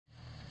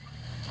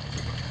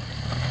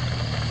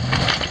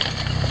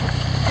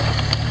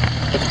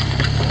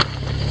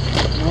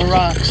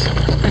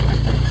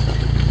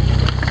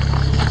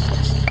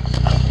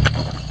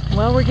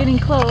getting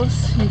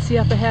close. You can see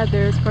up ahead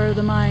there is part of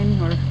the mine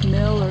or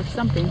mill or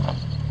something.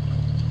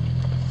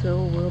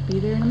 So we'll be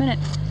there in a minute.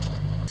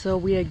 So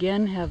we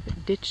again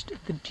have ditched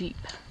the Jeep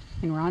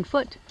and we're on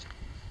foot.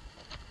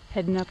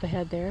 Heading up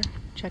ahead there,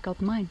 check out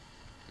the mine.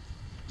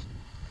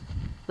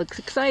 Looks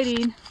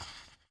exciting.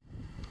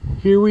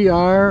 Here we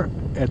are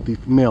at the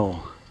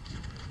mill.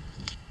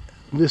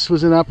 This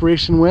was in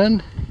operation when?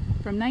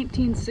 From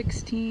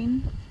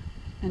 1916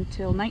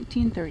 until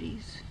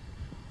 1930s.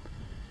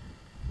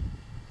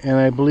 And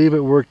I believe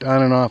it worked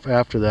on and off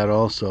after that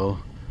also.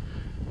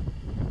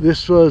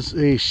 This was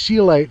a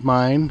scheelite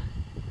mine.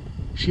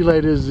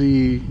 Scheelite is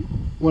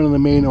one of the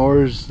main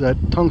ores that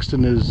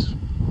tungsten is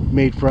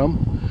made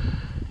from.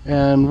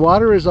 And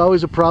water is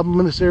always a problem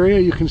in this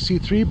area. You can see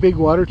 3 big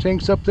water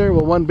tanks up there.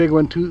 Well, 1 big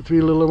one, 3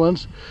 little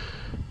ones.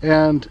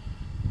 And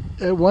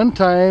at one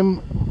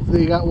time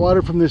they got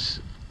water from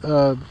this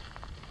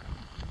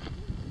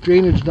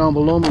drainage down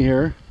below me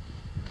here.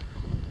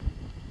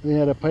 They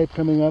had a pipe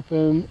coming up,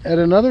 and at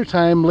another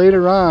time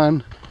later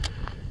on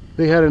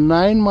they had a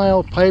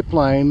 9-mile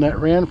pipeline that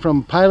ran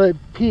from Pilot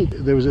Peak.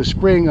 There was a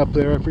spring up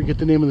there, I forget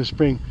the name of the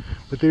spring,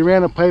 but they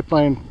ran a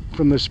pipeline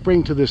from the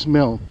spring to this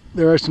mill.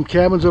 There are some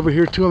cabins over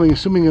here too. I'm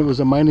assuming it was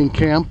a mining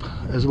camp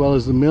as well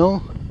as the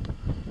mill.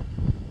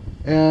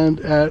 And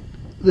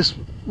this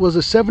was a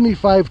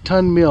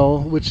 75-ton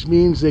mill, which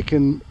means they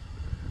can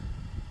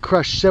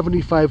crush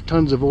 75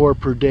 tons of ore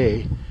per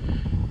day.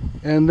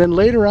 And then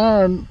later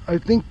on, I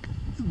think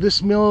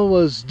this mill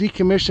was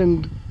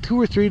decommissioned 2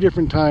 or 3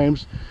 different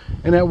times,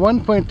 and at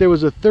one point there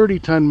was a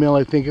 30-ton mill,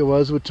 I think it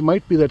was, which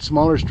might be that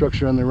smaller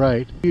structure on the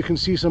right. You can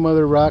see some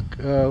other rock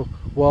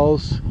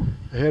walls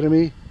ahead of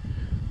me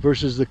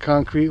versus the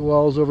concrete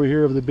walls over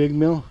here of the big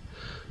mill.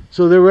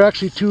 So there were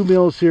actually 2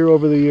 mills here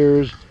over the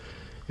years.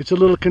 It's a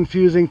little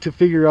confusing to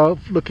figure out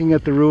looking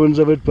at the ruins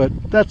of it, but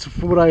that's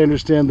what I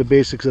understand the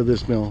basics of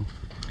this mill.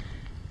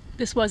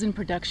 This was in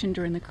production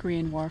during the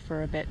Korean War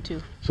for a bit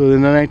too. So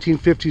in the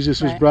 1950s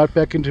this was brought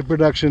back into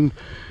production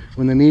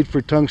when the need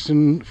for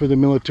tungsten for the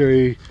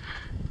military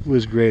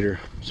was greater.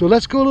 So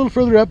let's go a little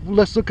further up.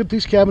 Let's look at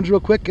these cabins real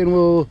quick and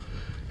we'll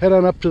head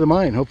on up to the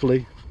mine,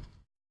 hopefully.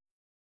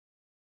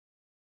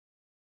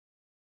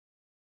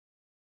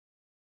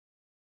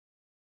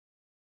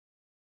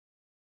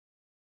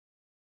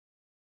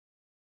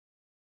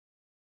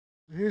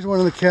 Here's one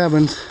of the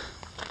cabins.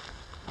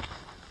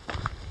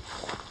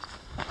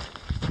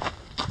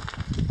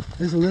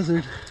 There's a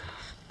lizard.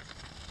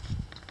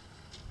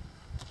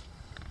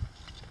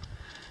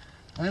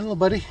 Hi, little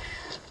buddy.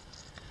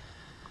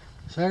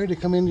 Sorry to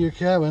come into your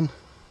cabin.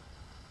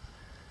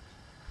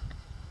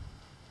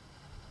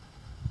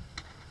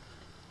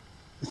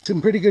 It's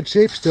in pretty good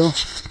shape still.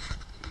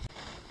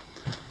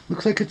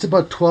 Looks like it's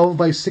about 12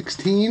 by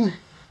 16.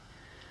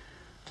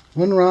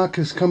 One rock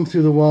has come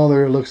through the wall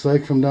there, it looks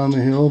like, from down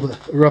the hill,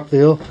 or up the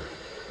hill.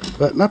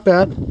 But not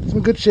bad. It's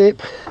in good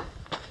shape.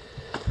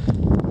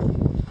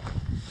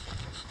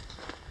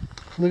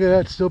 Look at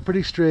that, still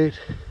pretty straight.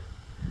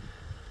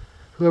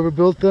 Whoever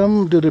built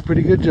them did a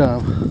pretty good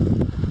job.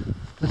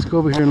 Let's go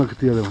over here and look at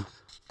the other ones.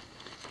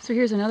 So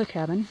here's another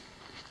cabin.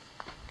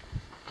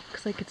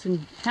 Looks like it's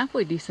in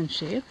halfway decent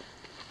shape.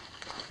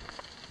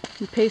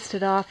 We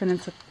pasted off and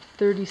it's a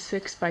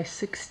 36 by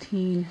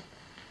 16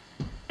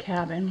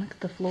 cabin. Look at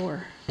the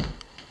floor.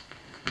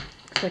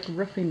 Looks like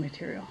roofing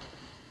material.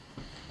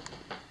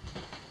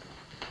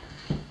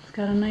 It's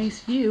got a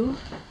nice view.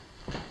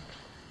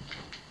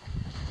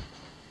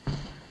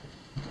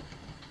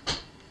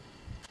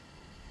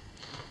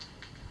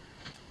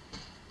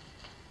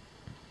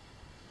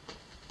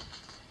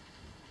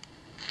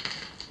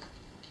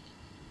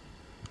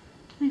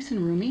 Nice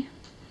and roomy.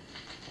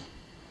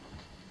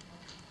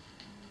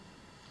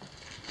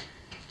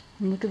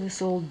 And look at this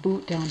old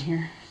boot down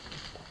here.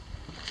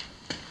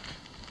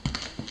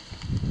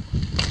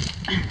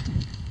 Look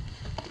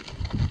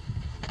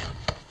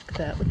at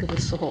that, look at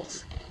the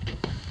soles.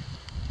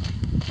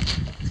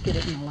 Let's get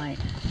it in the light.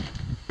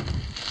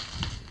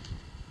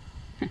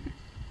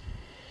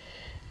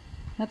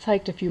 That's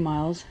hiked a few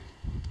miles.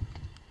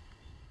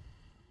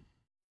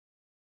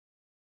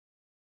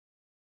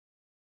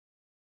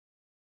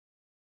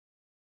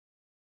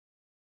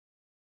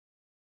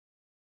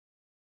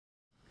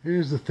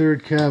 Here's the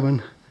third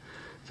cabin.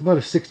 It's about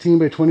a 16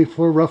 by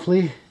 24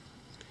 roughly.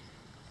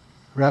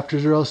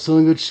 Rafters are all still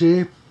in good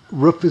shape.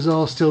 Roof is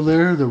all still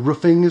there. The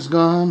roofing is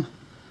gone.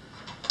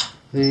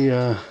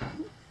 The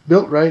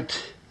built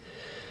right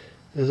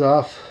is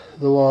off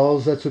the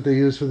walls. That's what they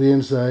use for the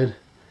inside.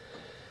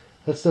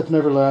 That stuff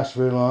never lasts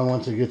very long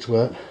once it gets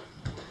wet.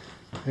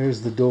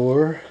 There's the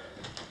door.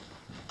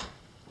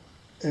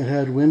 It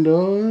had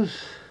windows,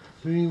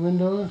 3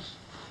 windows.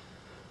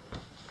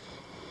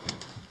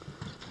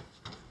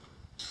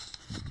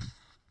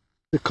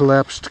 The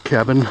collapsed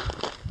cabin.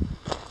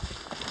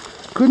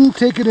 Couldn't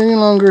take it any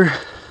longer.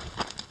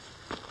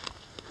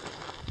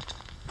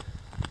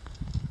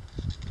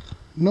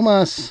 No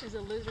mas. There's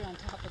a lizard on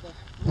top of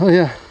the... Oh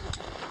yeah.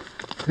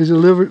 There's a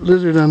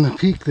lizard on the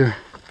peak there.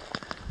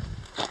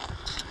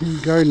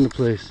 He's guarding the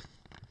place.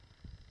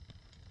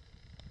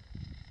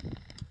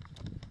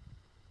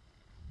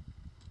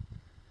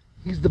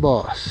 He's the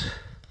boss.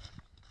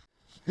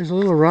 There's a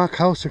little rock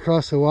house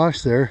across the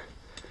wash there.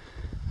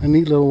 A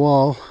neat little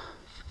wall.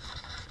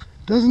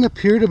 Doesn't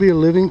appear to be a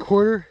living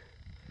quarter.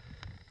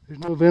 There's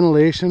no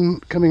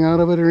ventilation coming out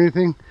of it or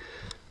anything.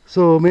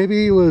 So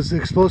maybe it was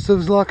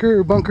explosives locker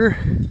or bunker.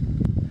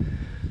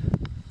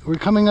 We're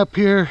coming up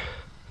here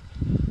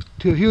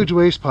to a huge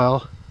waste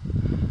pile.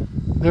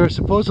 There are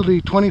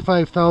supposedly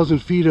 25,000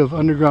 feet of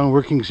underground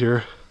workings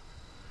here.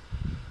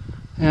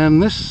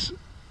 And this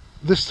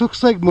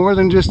looks like more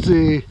than just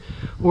the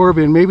ore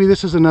bin. Maybe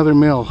this is another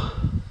mill.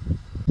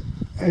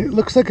 It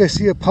looks like I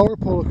see a power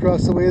pole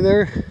across the way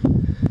there.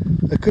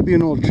 That could be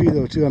an old tree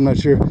though too, I'm not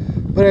sure.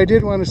 But I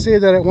did want to say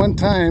that at one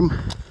time,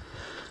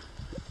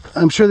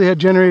 I'm sure they had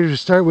generators to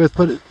start with,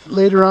 but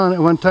later on at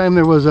one time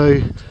there was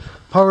a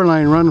power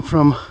line run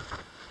from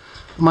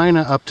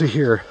Mina up to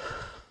here.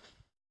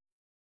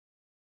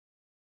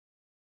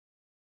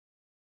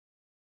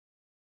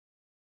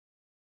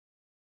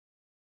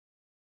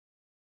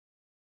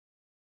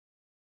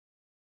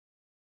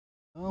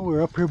 Well,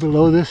 we're up here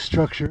below this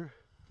structure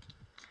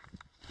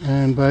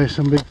and by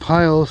some big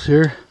piles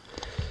here.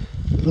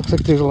 It looks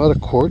like there's a lot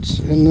of quartz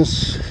in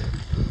this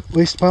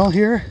waste pile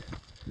here.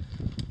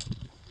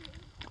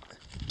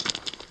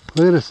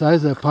 Look at the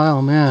size of that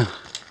pile, man.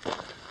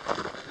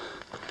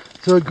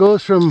 So it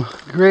goes from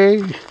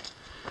gray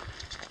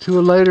to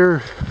a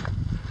lighter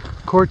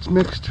quartz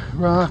mixed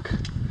rock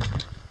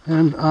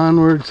and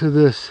onward to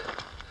this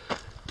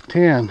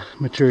tan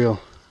material.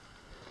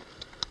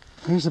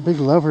 There's a big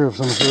lever of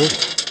some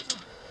sort.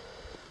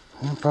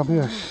 And probably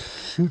a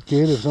chute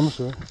gate of some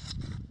sort.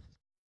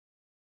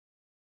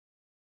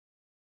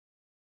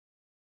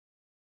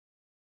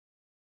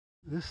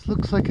 This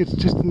looks like it's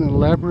just an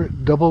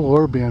elaborate double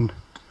ore bin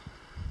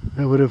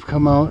that would have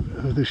come out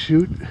of the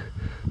chute.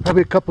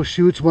 Probably a couple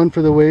chutes, one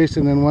for the waste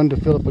and then one to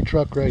fill up a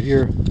truck right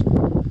here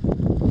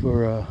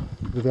for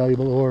the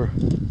valuable ore.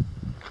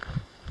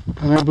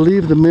 And I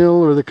believe the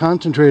mill or the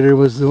concentrator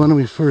was the one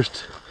we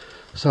first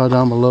saw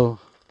down below.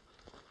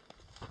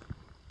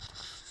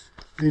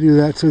 They do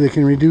that so they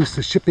can reduce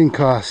the shipping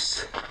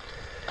costs,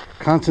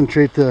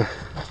 concentrate the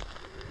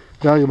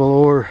valuable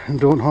ore, and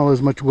don't haul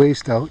as much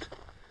waste out.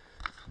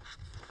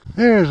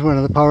 There's one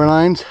of the power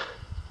lines.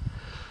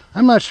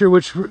 I'm not sure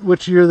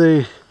which year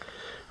they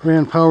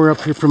ran power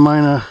up here from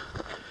Mina.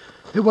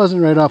 It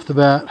wasn't right off the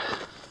bat.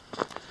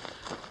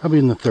 Probably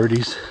in the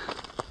 30s.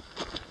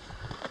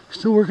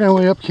 Still working our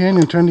way up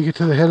canyon, trying to get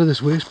to the head of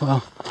this waste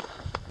pile.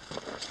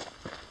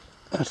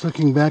 That's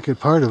looking back at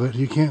part of it.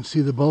 You can't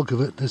see the bulk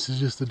of it. This is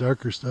just the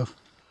darker stuff.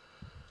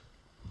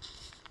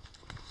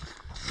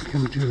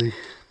 Come Julie.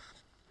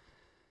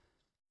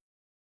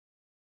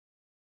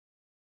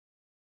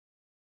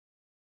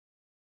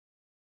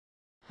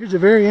 Here's a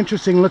very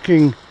interesting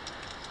looking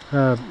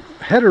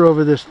header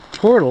over this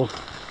portal.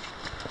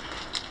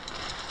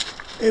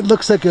 It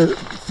looks like a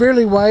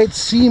fairly wide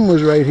seam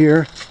was right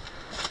here,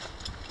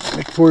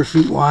 like 4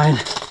 feet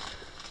wide.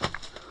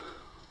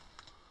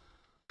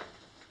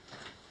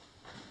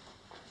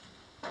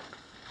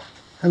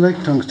 I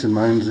like tungsten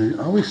mines,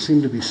 they always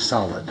seem to be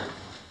solid.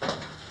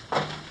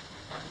 At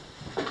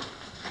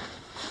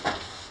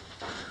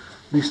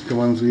least the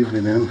ones we've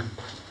been in.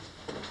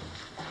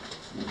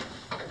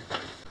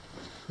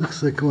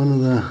 Looks like one of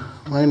the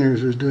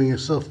miners is doing a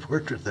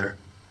self-portrait there.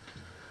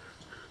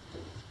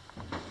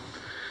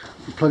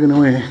 I'm plugging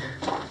away.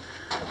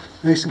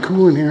 Nice and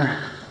cool in here.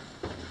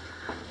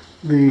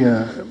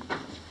 The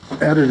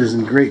adit is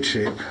in great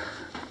shape.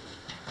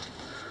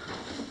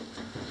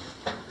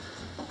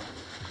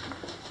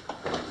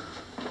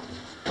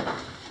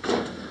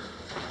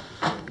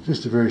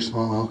 Just a very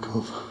small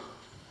alcove.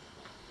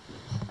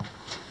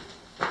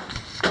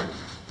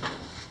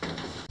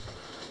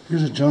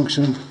 Here's a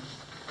junction.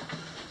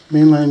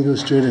 Main line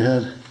goes straight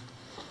ahead.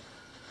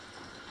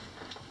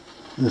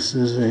 This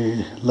is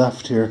a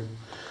left here.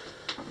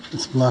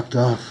 It's blocked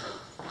off.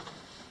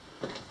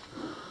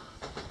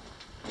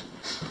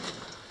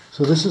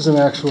 So this is an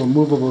actual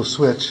movable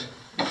switch.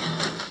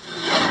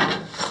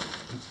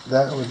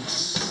 That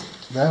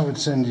would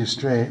send you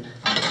straight,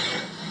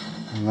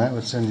 and that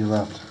would send you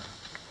left.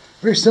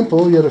 Very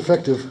simple yet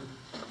effective.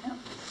 Yep.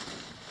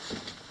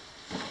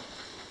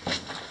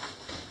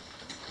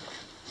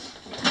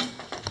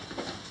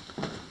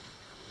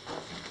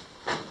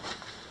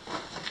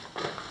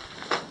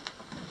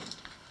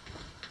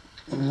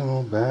 There's an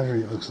old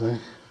battery, it looks like.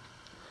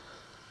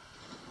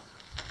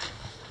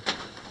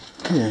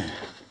 Okay.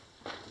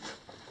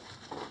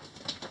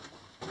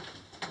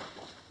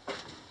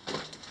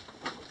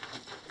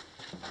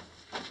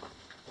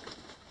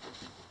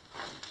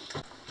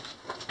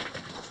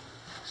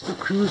 Still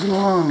cruising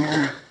along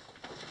here.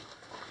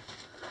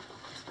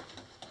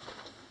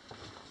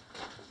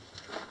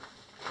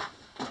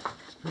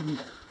 It's been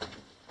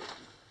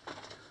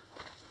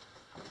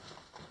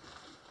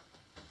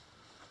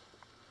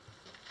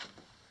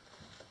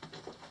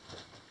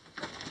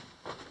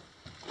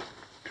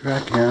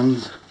track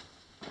ends.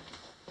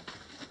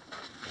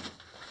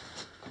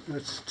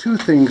 There's two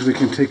things we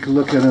can take a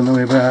look at on the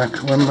way back,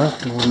 one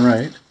left and one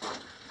right.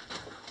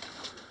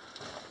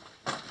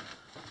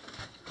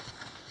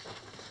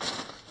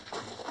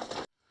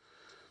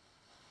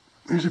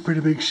 There's a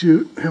pretty big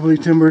chute, heavily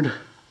timbered.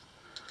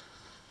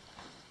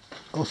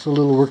 Also a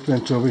little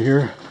workbench over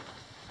here.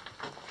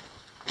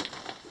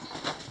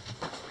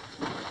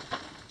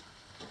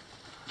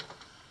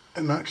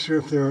 I'm not sure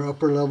if there are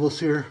upper levels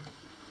here.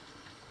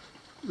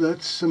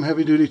 That's some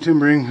heavy duty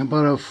timbering,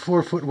 about a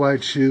 4-foot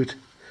wide chute.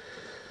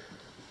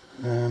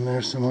 And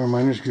there's some more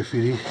miners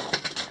graffiti.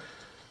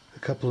 A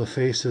couple of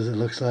faces, it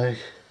looks like.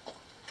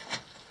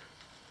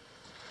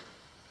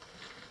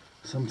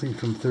 Something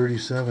from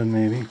 37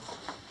 maybe.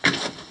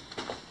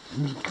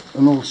 There's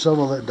an old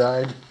shovel that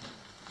died.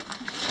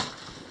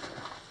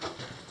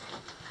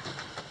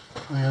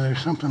 Oh yeah,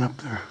 there's something up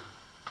there.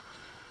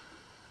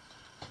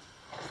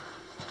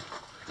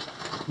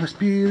 Must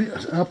be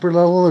upper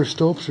level or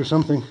stopes or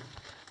something.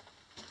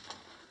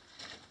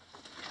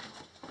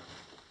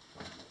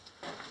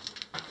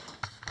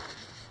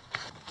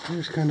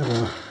 There's kind of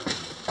a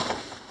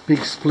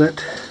big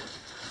split.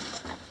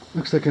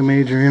 Looks like a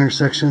major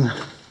intersection.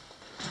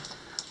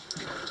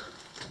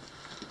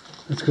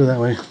 Let's go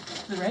that way.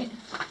 To the right?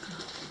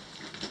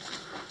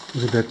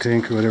 Look at that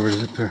tank or whatever it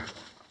is up there.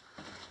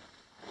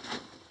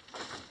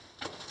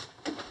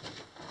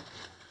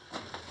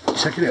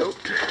 Check it out.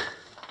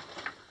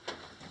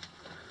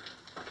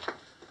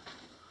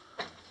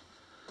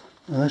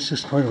 Well, that's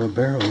just part of a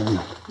barrel then.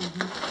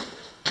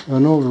 Mm-hmm.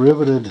 An old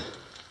riveted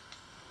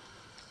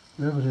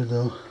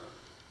though.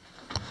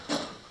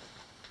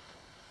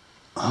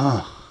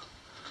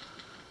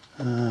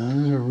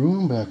 There's a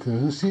room back there.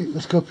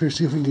 Let's go up here,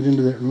 see if we can get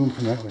into that room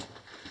from that way.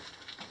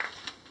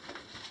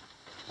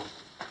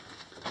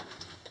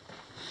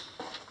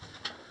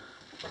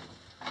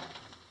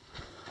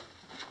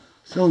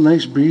 Still a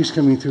nice breeze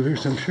coming through here,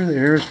 so I'm sure the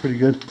air is pretty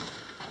good.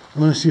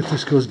 I'm going to see if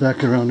this goes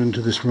back around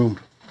into this room.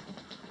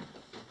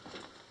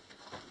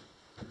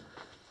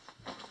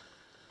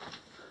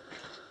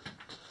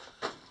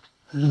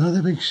 There's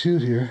another big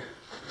chute here.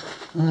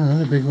 Oh,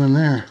 another big one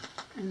there.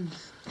 And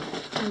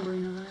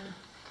timbering over there.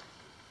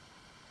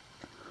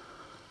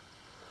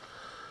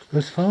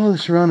 Let's follow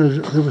this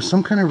around. There was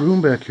some kind of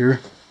room back here.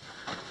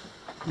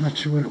 I'm not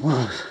sure what it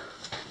was.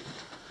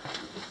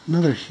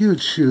 Another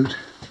huge chute.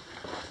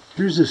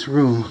 Here's this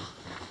room.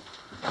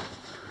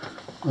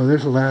 Oh,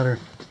 there's a ladder.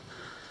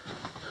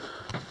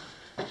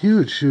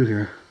 Huge chute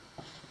here.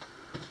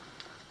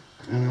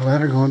 And a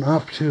ladder going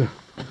up too.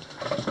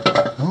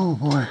 Oh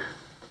boy.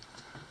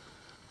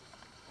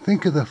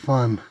 Think of the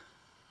fun.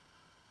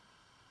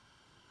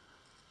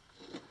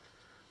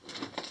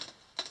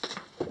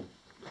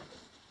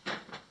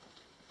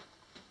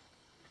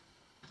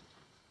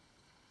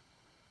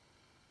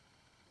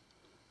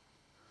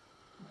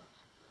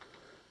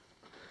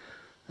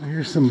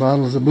 Here's some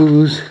bottles of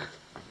booze.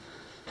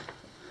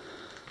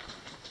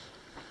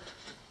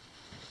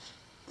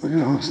 Look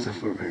at all this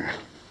stuff over here.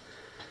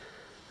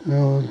 An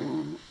old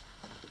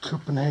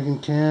Copenhagen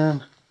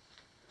can.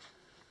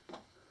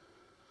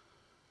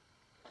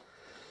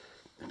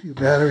 A few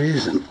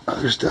batteries and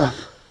other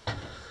stuff.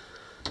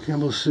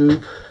 Campbell's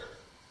soup.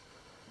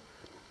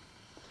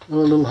 Oh, a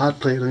little hot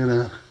plate, look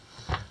at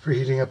that. For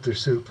heating up their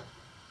soup.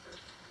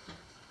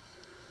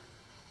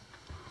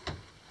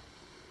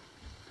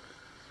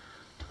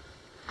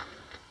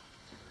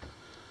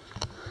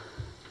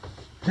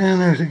 And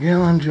there's a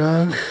gallon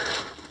jug.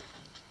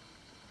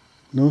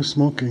 No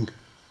smoking.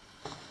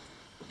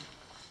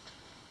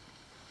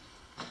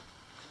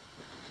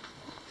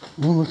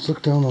 Well, let's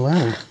look down the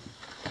ladder.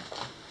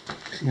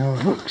 See how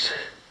it looks.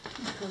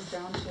 It goes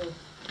down to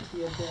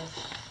the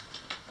abyss.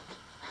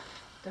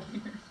 Down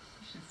here.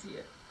 You should see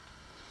it.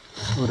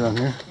 Oh, down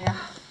here? Yeah.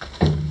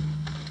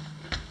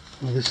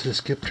 Oh, this is a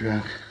skip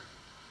track.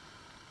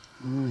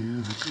 Oh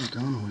yeah, that goes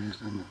down a ways,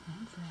 doesn't it?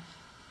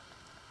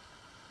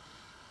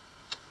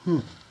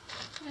 And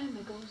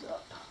it goes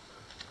up.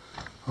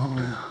 Oh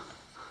yeah.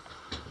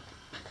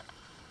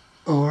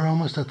 Oh, we're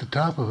almost at the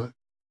top of it.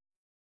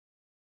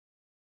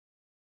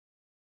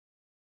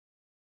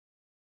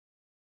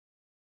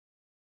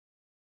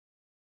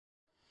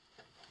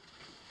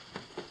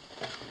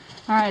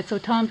 Alright, so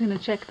Tom's going to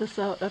check this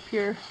out up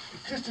here.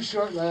 It's just a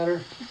short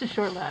ladder. Just a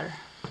short ladder.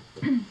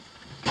 Ooh,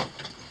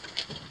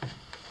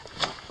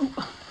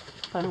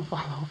 if I don't fall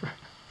over.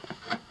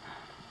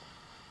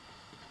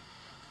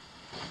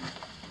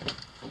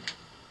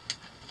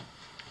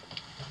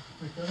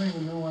 Like, I don't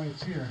even know why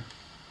it's here.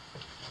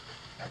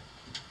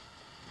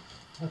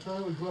 I thought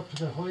it would go up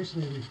to the hoist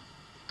maybe,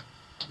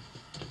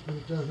 but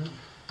it doesn't.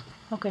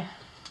 Okay.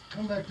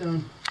 Come back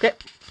down. Okay.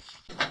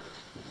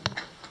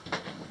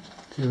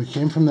 Okay, we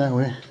came from that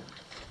way.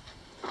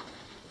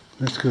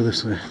 Let's go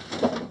this way.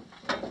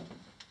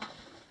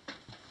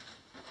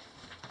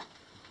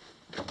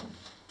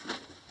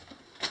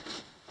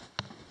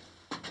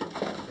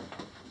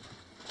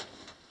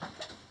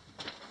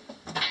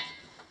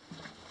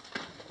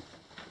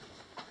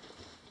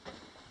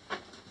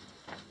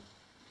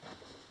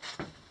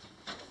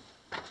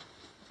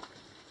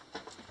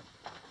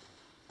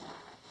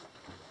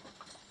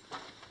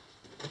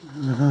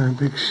 Another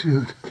big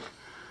chute.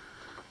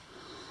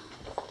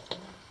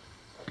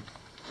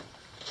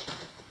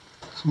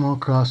 Small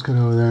crosscut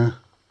over there.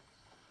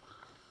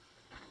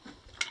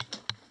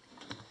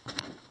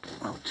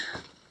 Ouch.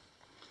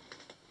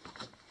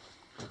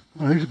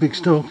 Oh, there's a big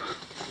stope.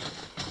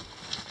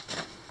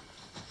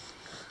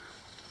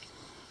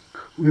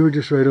 We were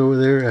just right over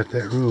there at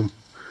that room.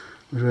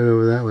 It was right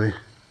over that way.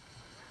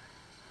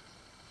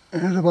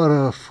 And it's about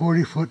a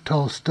 40-foot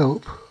tall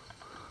stope.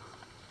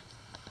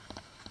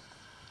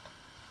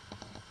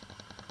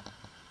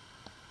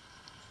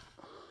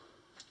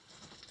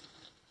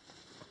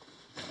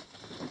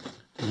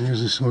 And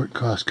there's a short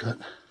crosscut.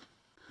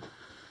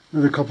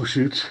 Another couple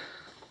chutes.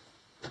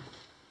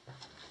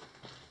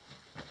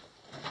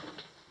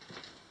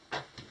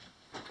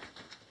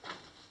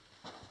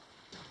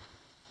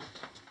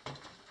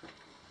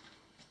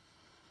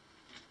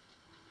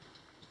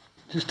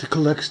 Just to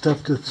collect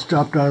stuff that's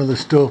dropped out of the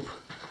stope.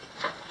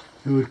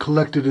 We would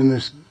collect it in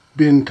this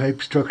bin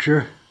type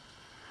structure.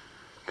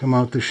 Come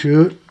out the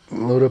chute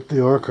and load up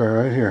the ore car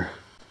right here.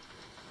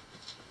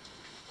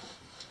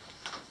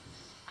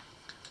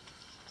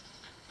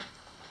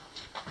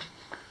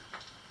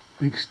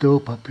 Big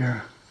stope up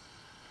here.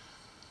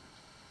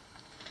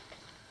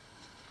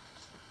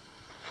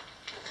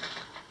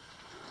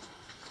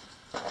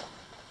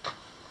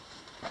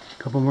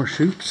 Couple more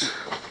chutes.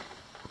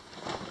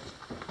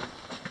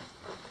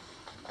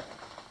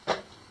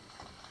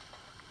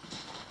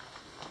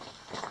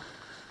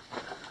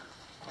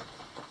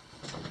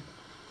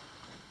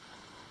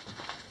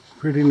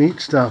 Pretty neat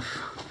stuff.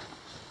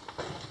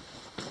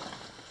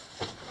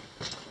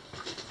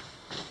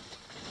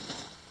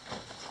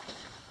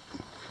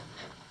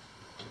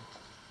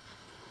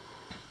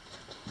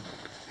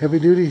 Heavy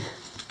duty,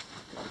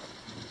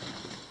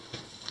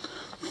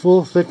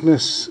 full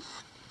thickness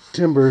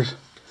timbers,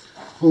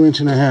 full 1.5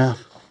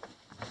 inches.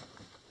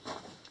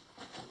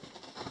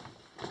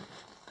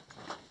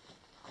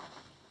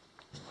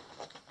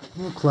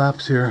 Little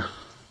claps here.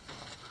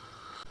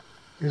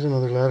 Here's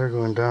another ladder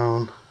going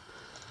down.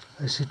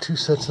 I see 2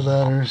 sets of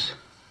ladders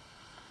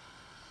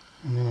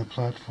and then a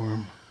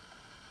platform.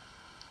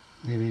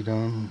 Maybe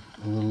down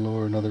a little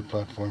lower, another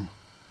platform.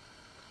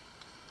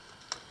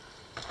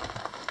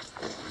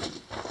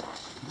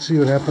 Let's see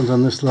what happens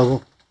on this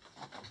level.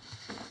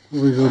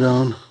 Here we go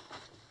down.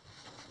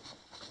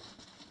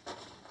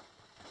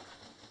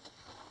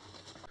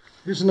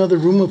 Here's another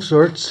room of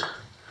sorts.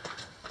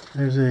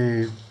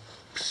 There's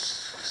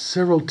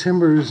several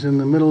timbers in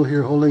the middle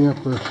here holding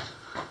up the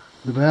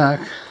back.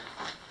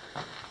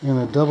 And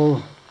a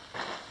double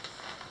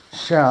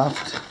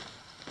shaft.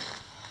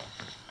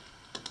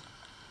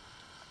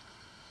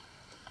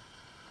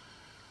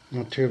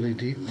 Not terribly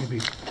deep,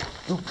 maybe.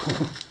 Oh,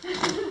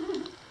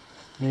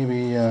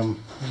 maybe there's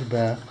a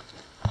bat.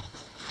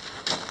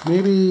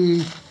 Maybe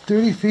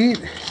 30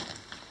 feet.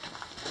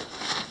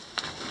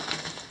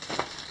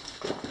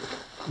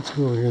 Let's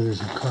go over here. There's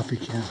a coffee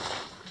can.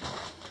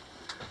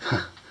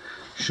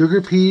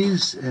 Sugar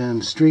peas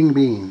and string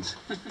beans.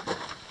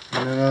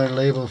 And another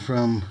label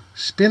from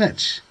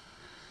spinach,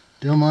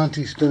 Del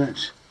Monte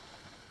spinach.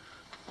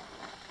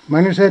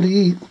 Miners had to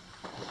eat.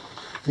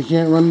 They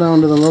can't run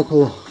down to the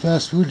local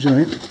fast food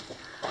joint.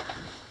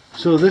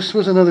 So this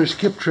was another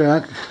skip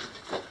track.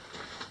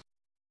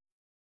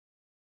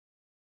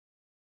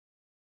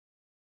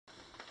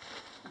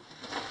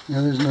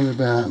 Yeah, there's another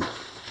bat.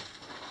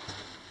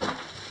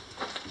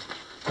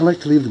 I like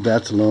to leave the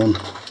bats alone.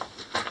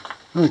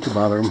 I don't like to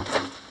bother them.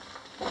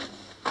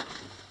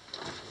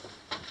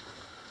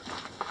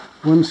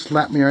 One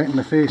slapped me right in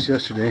the face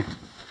yesterday.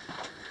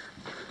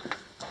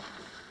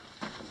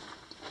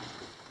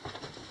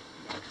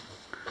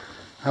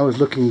 I was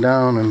looking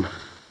down and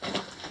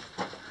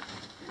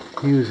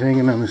he was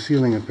hanging on the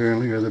ceiling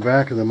apparently, or the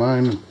back of the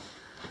mine, and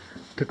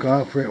took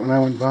off right when I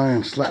went by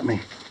and slapped me.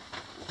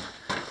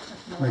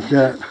 Like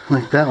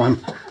that one.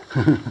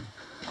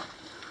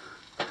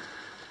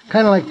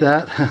 Kind of like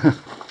that.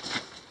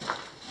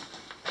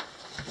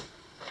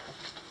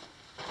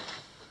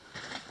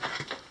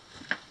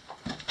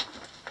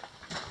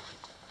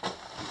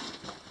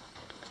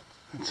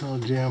 It's all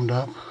jammed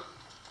up.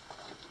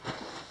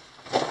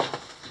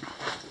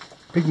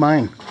 Big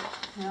mine.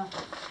 Yeah.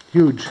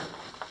 Huge.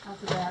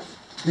 Lots of bats.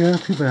 Yeah,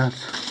 2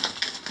 bats.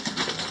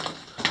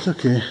 It's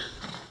okay.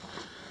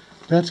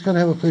 Bats gotta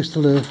have a place to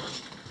live.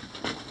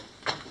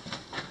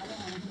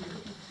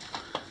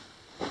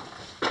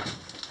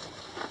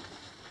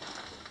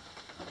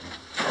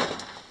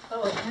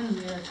 Oh, it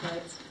ends there, that's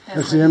right.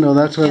 That's the end. Oh,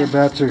 that's where the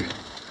bats are.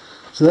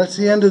 So that's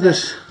the end of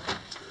this.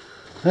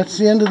 That's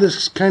the end of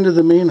this, kind of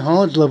the main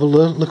haulage level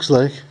looks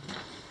like.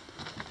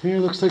 Here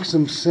looks like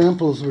some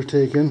samples were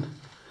taken.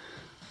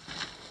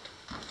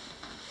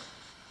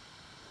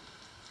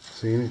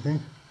 See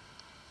anything?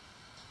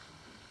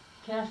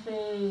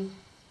 Cafe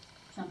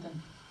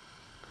something.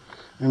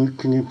 And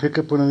can you pick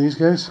up one of these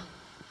guys?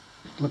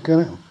 Look at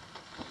it.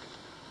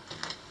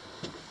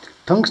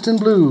 Tungsten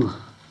blue.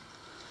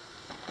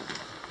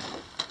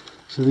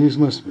 So these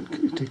must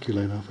be, take your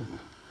light off it.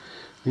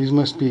 These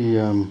must be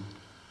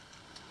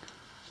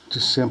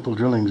just sample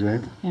drillings,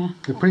 right? Yeah.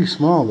 They're pretty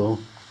small though,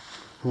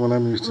 from what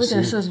I'm used to Look,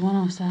 seeing. it says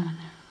 107 there.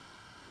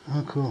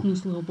 Oh, cool. In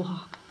this little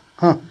block.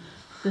 Huh.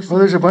 This Oh,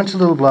 there's a bunch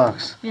of little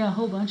blocks. Yeah, a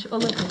whole bunch. Oh,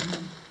 look at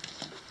them.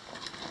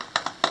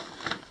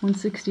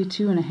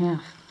 162 and a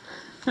half.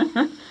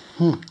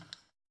 Hmm.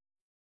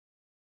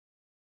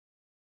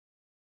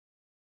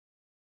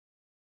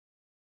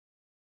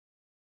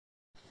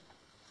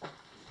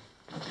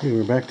 Okay,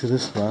 we're back to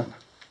this spot.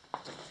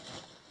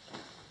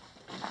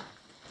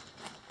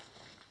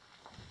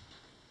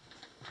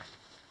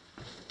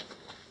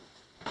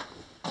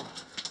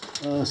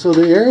 So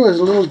the air was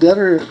a little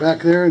deader back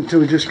there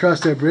until we just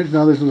crossed that bridge.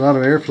 Now there's a lot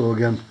of airflow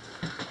again.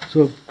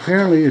 So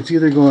apparently it's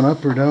either going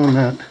up or down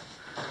that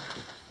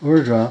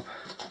ore drop.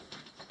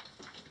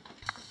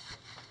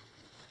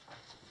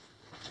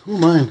 Who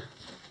mine?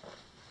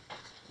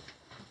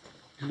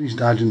 He's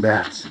dodging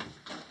bats.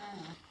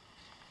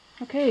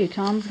 Okay,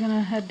 Tom's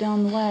gonna head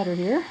down the ladder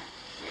here.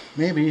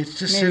 Maybe it's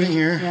just Maybe. sitting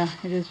here. Yeah,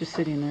 it is just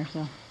sitting there,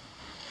 so.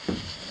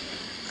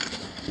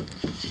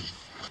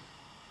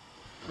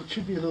 It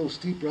should be a little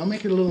steeper. I'll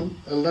make it a little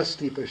less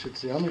steep, I should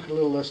say. I'll make it a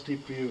little less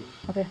steep for you.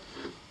 Okay.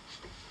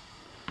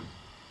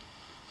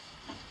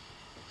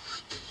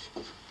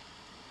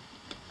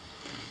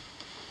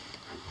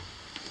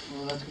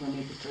 Well, that's going to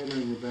make it tighter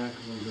in your back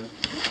a little bit.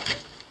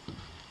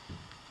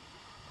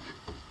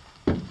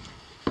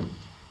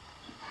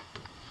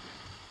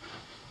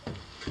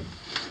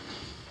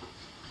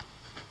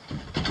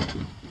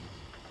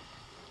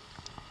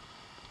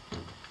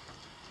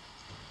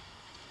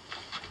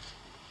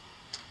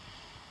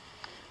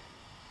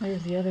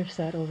 There's the other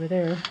set over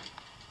there.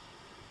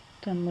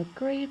 Doesn't look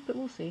great, but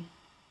we'll see.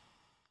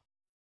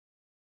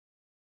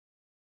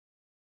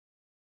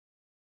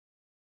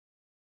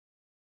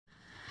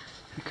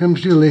 Here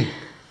comes Julie.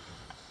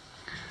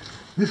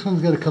 This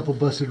one's got a couple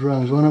busted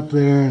rungs, one up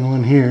there and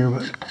one here,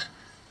 but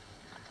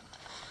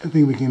I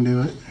think we can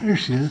do it. There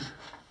she is.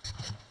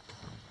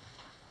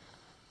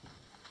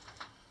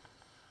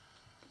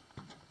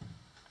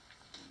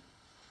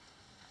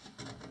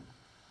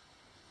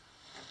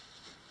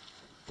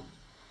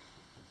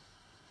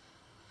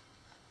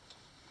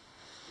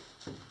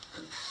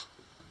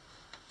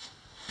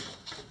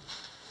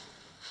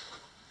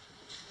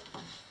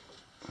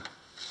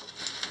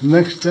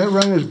 Next, that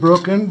rung is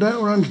broken. That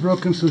rung's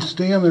broken, so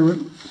stay on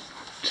the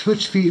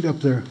switch feet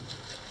up there.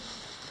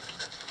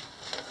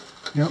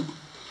 Yep.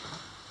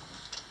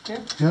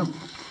 Here? Yep.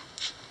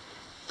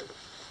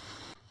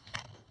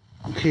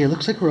 Okay, it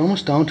looks like we're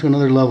almost down to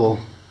another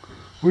level.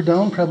 We're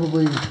down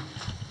probably,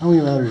 how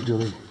many ladders,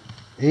 Julie?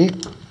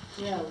 8?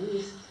 Yeah, at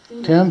least.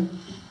 10?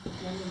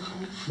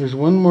 There's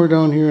one more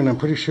down here, and I'm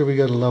pretty sure we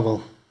got a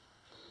level.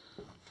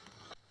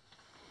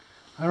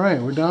 All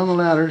right, we're down the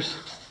ladders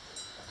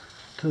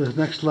to the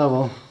next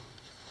level.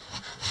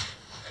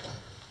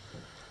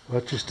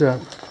 Watch your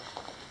step.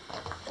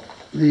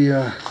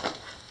 The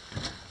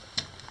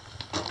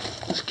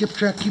skip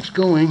track keeps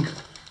going.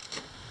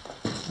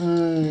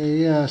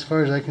 Yeah, as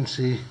far as I can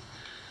see.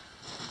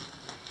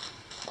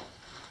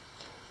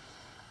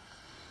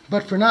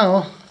 But for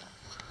now,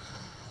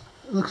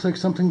 it looks like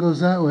something goes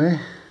that way.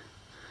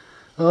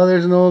 Oh,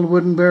 there's an old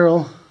wooden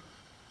barrel.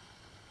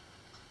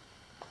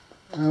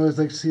 I always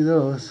like to see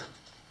those.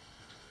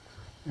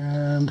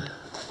 And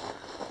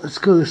let's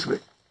go this way.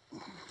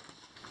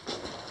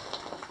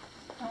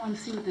 I want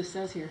to see what this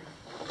says here,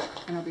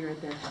 and I'll be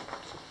right there.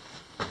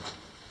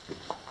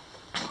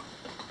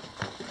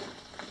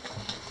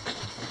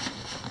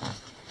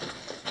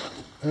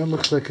 That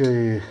looks like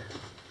a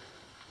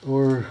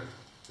ore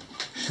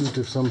chute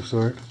of some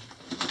sort.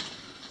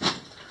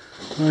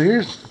 Well,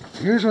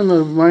 here's when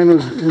the mine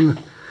was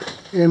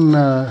in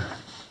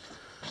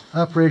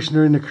operation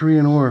during the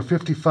Korean War.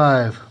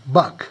 55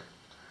 buck.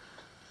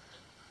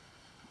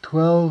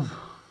 12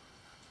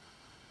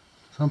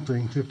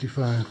 something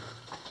 55.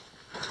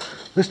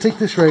 Let's take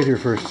this right here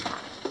first.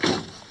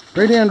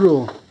 Right hand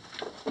rule.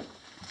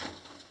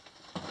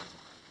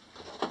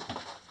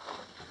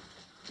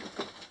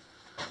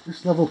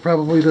 This level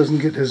probably doesn't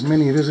get as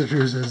many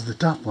visitors as the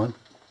top one.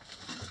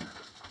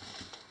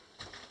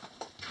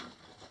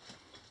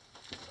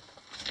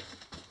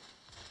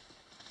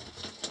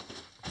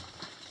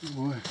 Oh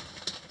boy.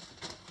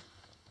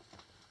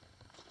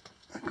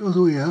 That goes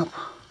way up.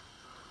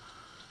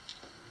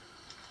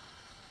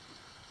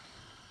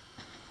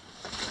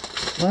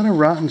 A lot of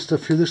rotten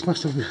stuff here. This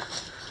must have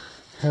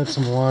had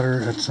some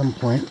water at some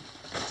point.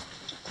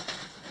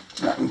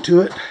 Gotten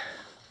to it.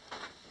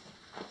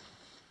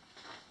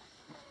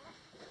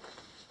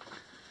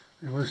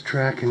 There was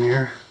track in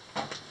here.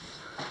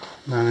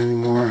 Not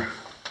anymore.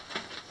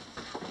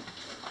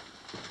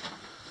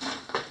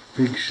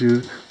 Big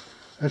chute.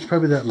 That's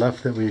probably that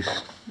left that we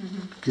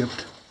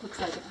skipped. Looks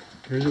like it.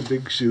 Here's a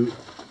big chute.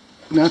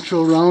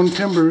 Natural round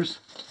timbers.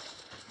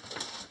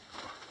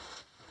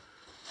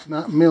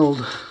 Not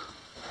milled.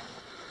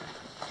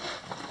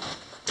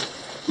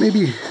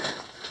 Maybe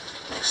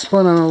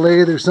spun on a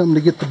lathe or something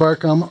to get the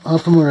bark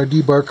off them, or a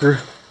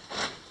debarker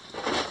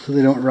so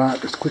they don't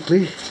rot as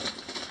quickly.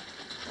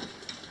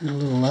 There's a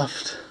little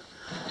left.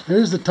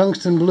 There's the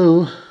tungsten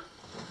blue,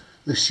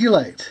 the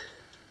scheelite.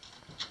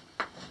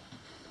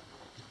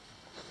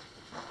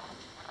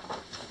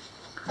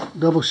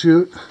 double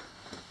chute.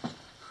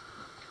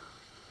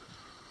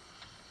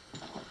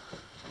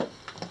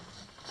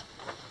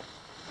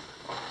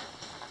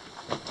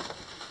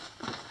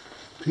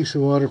 Piece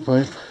of water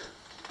pipe.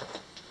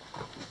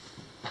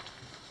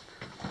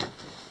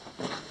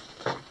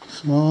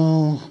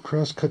 Small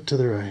cross cut to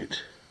the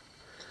right.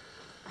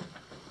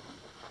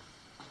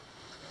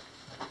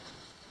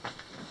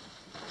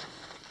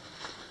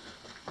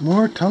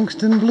 More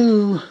tungsten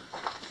blue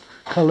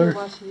color.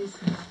 Watch these.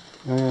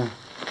 Oh, yeah.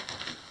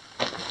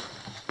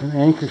 An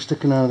anchor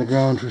sticking out of the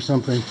ground for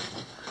something.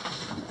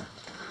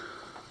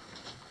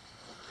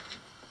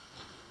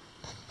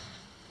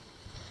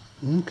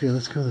 Okay,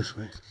 let's go this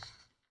way.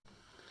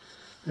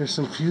 There's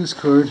some fuse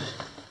cord.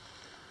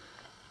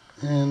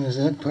 And is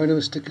that part of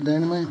a stick of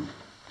dynamite?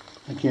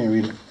 I can't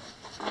read it.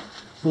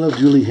 We'll have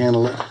Julie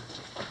handle it.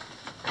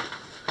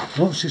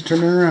 Oh, she's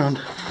turning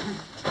around.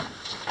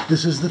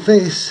 This is the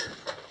face.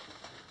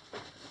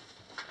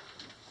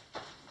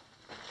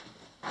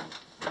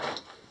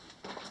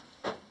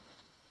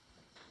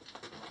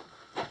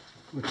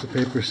 What's the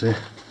paper say?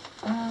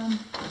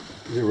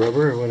 Is it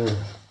rubber or what is it?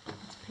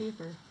 It's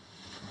paper.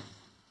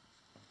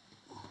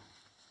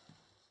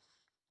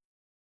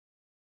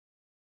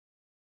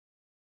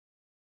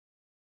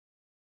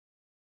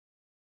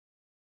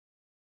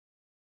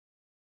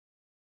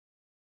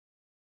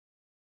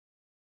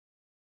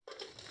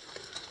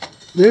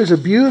 There's a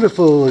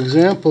beautiful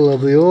example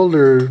of the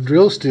older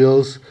drill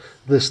steels.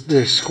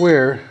 They're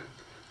square.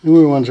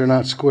 Newer ones are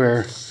not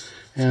square.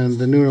 And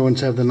the newer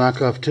ones have the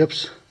knockoff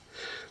tips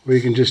where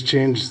you can just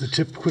change the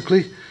tip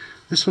quickly.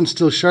 This one's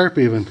still sharp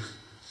even.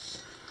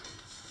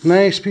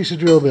 Nice piece of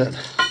drill bit.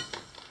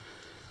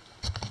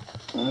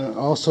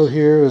 Also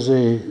here is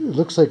it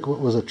looks like what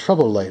was a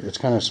trouble light. It's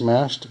kind of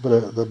smashed,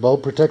 but the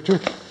bulb protector.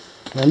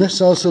 And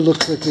this also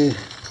looks like a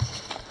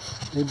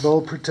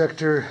bulb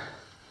protector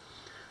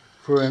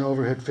for an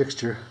overhead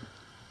fixture.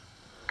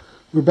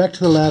 We're back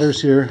to the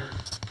ladders here.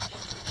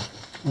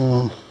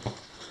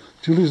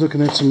 Julie's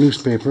looking at some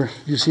newspaper.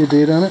 Do you see a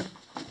date on it?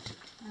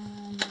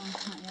 No, not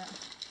yet.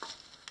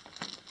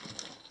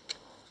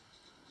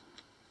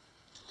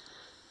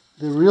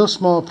 The real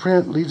small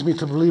print leads me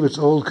to believe it's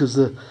old because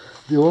the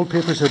old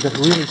papers have that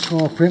really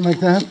small print like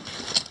that,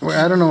 where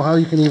I don't know how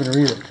you can even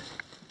read it.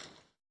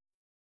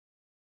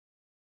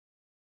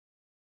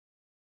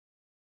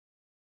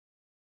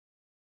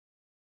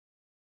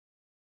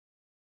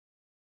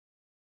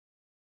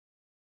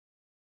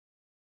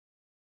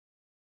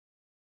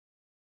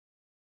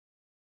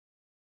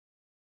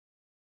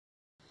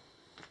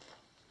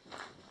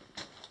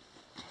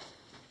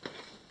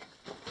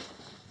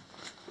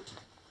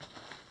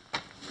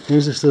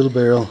 Here's this little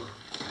barrel.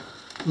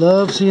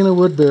 Love seeing a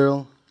wood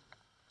barrel.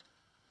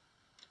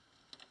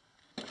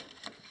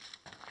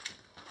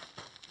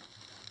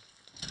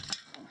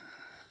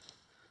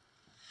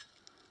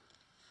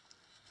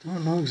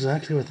 Don't know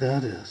exactly what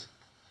that is.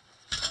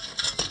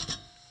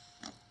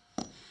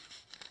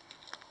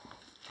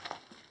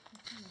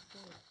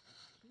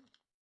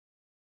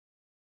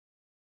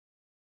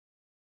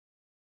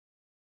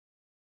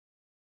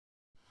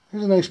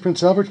 Here's a nice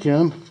Prince Albert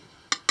can.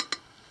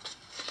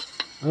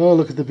 Oh,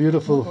 look at the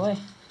beautiful,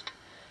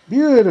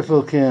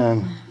 beautiful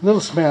can. A little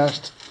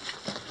smashed.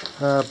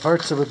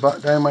 Parts of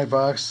a dynamite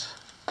box.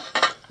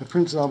 The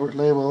Prince Albert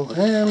label.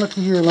 And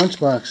looky here,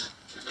 lunchbox.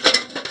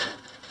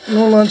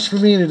 No lunch for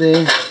me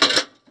today.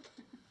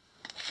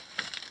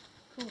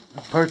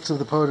 Parts of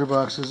the powder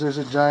boxes. There's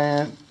a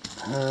Giant.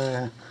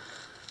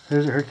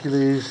 There's a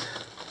Hercules.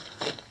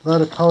 A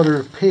lot of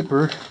powder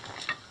paper.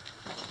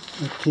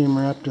 It came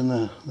wrapped in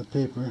the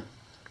paper.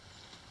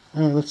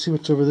 Alright, let's see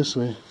what's over this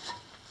way.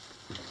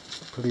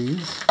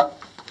 Please.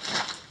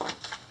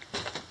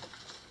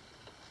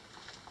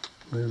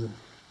 What is it?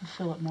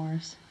 Philip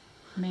Morris.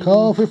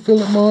 Call for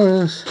Philip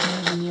Morris.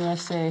 Made in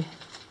USA.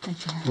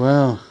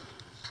 Wow.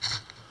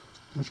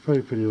 That's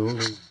probably pretty old.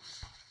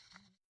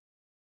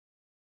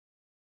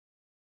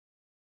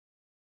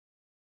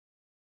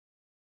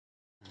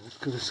 Let's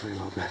go this way a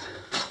little bit.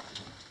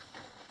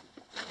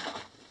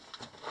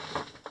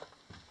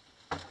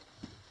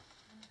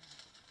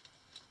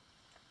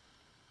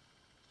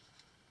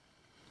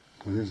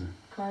 What is it?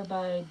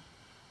 Carbide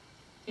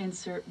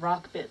insert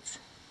rock bits.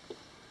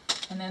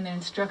 And then the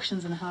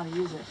instructions on how to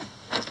use it.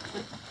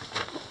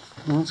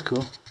 Oh, that's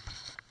cool.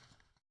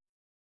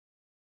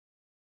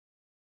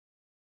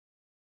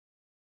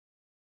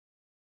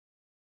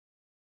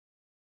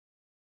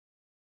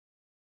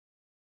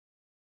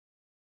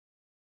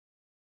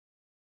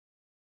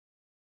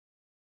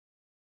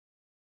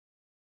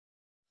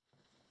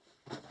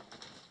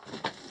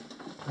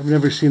 I've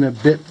never seen a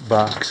bit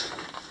box.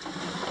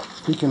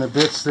 Speaking of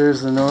bits,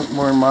 there's the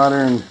more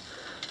modern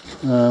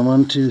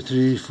 1, 2,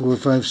 3, 4,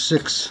 5,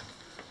 6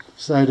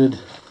 sided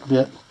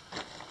bit.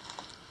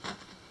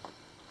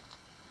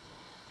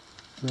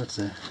 What's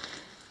that?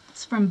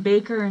 It's from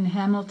Baker and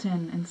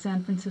Hamilton in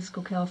San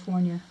Francisco,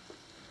 California.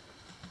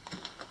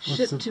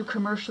 Shipped to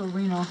commercial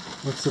Reno.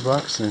 What's the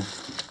box there?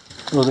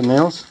 Oh, the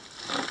nails?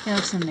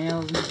 Yeah, some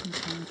nails and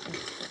some things.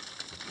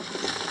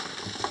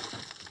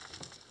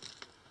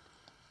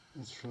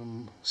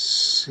 from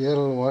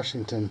Seattle,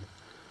 Washington.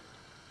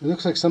 It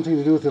looks like something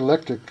to do with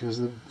electric, because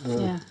the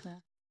Yeah.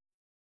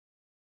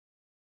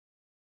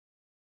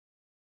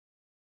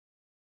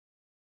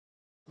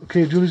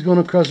 Okay, Julie's going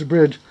across the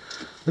bridge.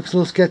 Looks a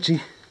little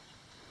sketchy.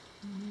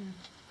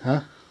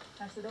 Huh?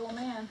 That's the old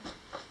man.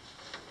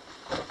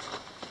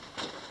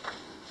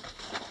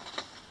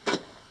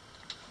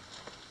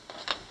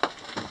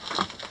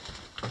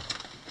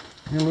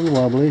 Yeah, a little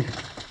wobbly.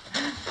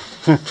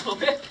 A little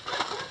bit.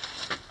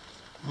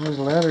 There's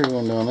a ladder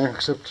going down there,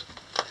 except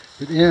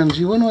it ends.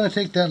 You wouldn't want to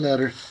take that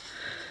ladder,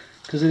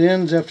 because it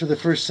ends after the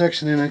first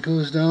section and it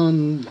goes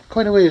down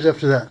quite a ways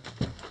after that.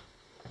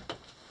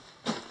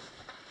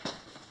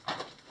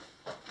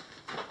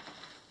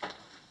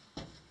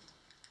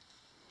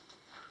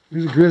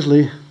 There's a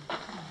grizzly.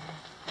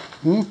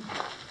 Hmm?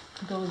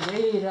 It goes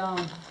way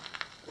down.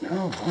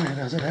 Oh boy,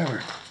 does it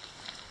ever.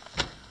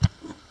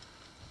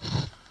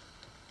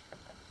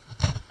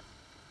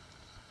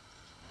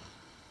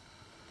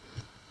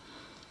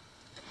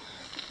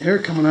 Air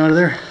coming out of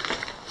there.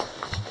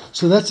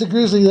 So that's a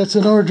grizzly, that's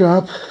an ore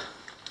drop.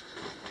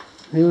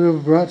 They would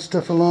have brought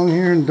stuff along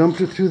here and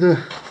dumped it through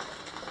the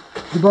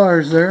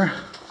bars there.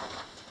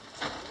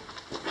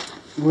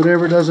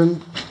 Whatever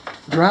doesn't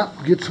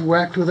drop gets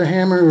whacked with a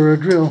hammer or a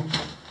drill.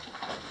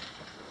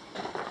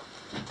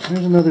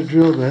 There's another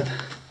drill bit.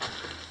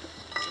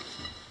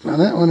 Now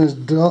that one is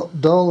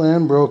dull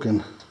and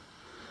broken.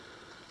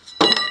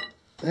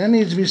 That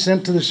needs to be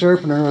sent to the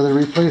sharpener or the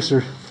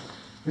replacer.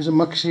 Here's a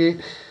muck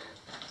sheet.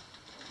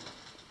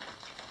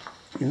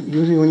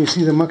 Usually when you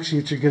see the muck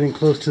sheets, you're getting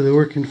close to the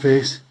working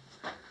face.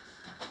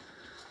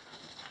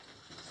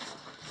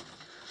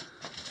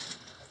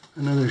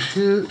 Another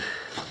chute.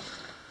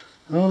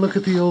 Oh, look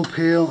at the old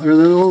pail, or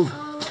the old,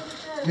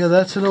 yeah,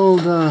 that's an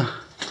old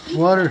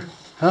water,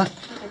 huh?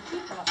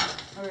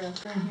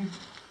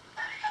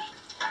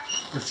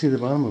 Let's see the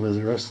bottom of it. Is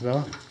it rusted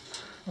out?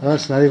 Oh,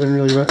 it's not even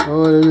really rusted.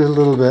 Oh, it is a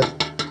little bit.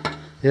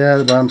 Yeah,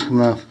 the bottom's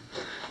coming off.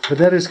 But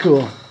that is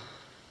cool.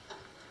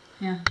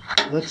 Yeah.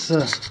 Let's,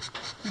 That's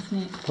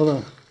neat. hold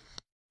on.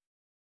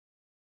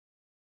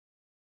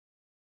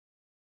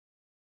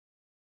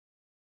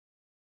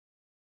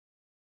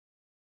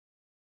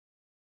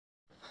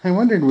 I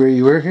wondered where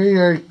you were. Here you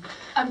are.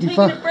 I'm taking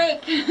a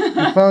break. You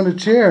found a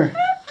chair.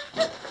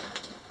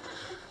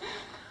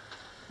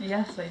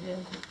 Yes, I did.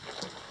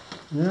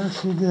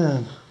 Yes, you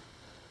did.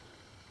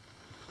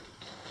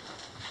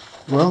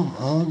 Well,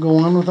 I'll go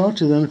on without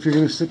you then if you're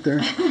going to sit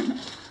there.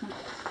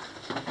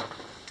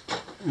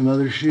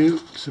 Another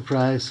chute.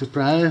 Surprise,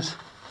 surprise.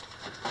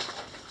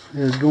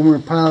 As Gomer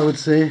Pyle would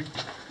say,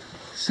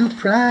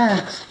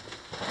 surprise.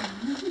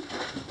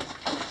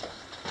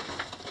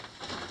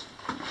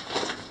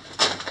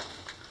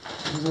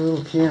 There's a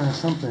little can of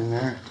something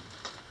there.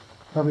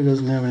 Probably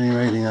doesn't have any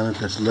writing on it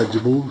that's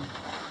legible.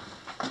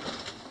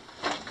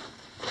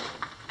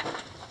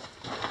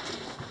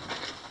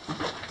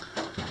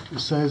 The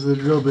size of the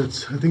drill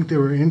bits, I think they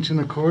were 1.25 inches,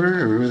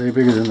 or were they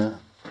bigger than that?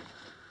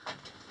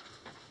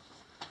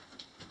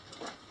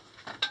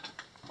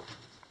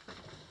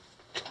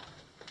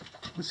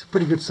 That's a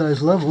pretty good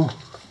size level.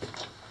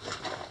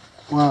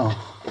 Wow.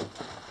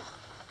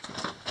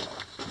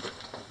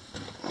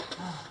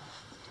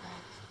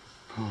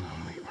 Hold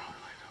on, wait.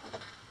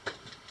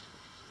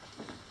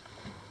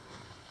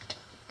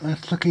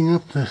 That's looking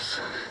up this,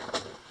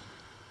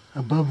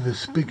 above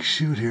this big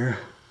chute here.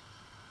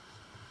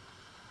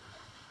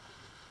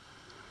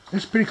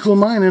 It's a pretty cool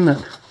mine, isn't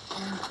it?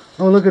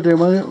 Oh, look at there.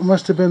 Well, it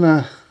must have been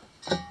a...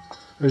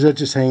 Or is that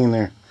just hanging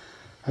there?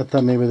 I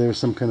thought maybe there was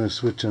some kind of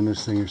switch on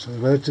this thing or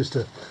something. But it's just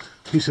a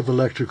piece of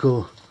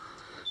electrical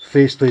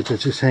faceplate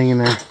that's just hanging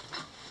there.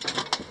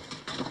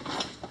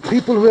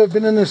 People who have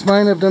been in this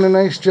mine have done a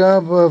nice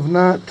job of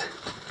not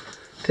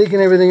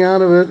taking everything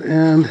out of it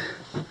and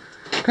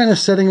kind of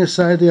setting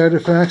aside the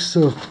artifacts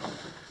so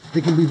they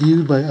can be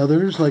viewed by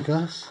others like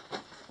us.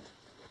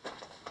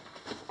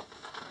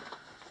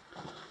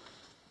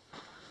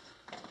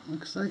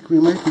 Looks like we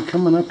might be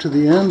coming up to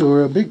the end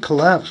or a big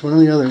collapse, one or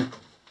the other.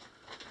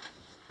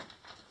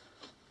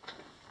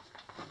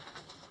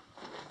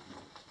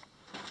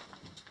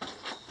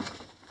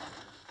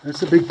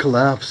 That's a big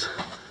collapse.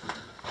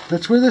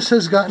 That's where this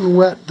has gotten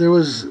wet. There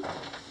was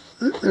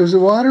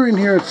water in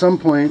here at some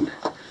point,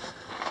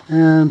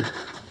 and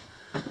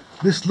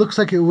this looks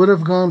like it would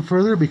have gone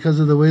further because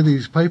of the way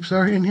these pipes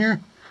are in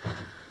here.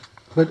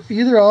 But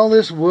either all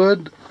this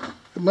wood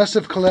must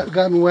have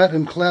gotten wet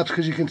and collapsed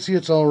because you can see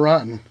it's all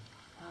rotten.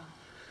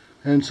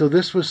 And so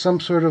this was some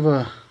sort of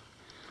a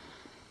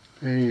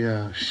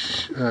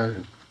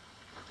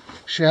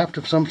shaft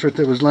of some sort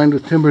that was lined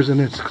with timbers,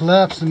 and it's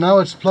collapsed, and now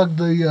it's plugged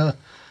the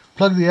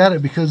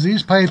adit because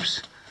these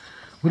pipes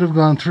would have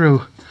gone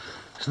through.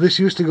 So this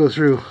used to go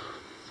through.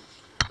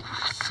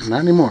 Not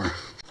anymore.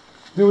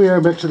 Here we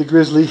are back to the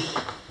grizzly.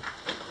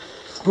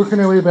 Working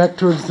our way back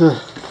towards the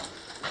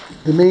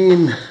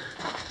main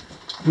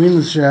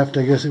winze shaft,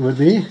 I guess it would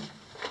be.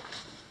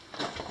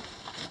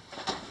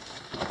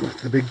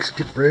 With the big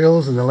skip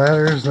rails and the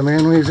ladders, the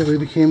manways that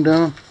we came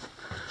down.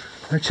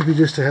 That should be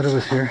just ahead of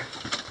us here.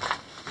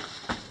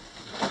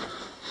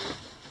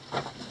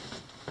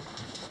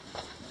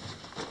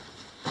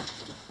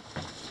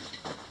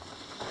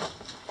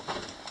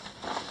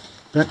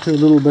 Back to the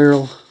little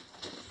barrel.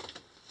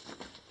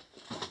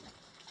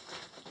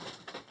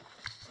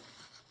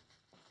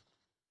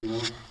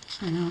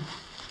 I know.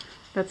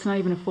 That's not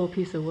even a full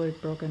piece of wood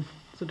broken,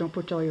 so don't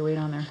put all your weight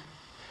on there.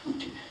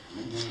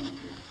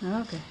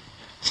 Okay.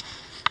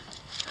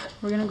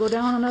 We're gonna go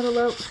down another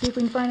level, see if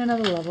we can find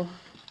another level.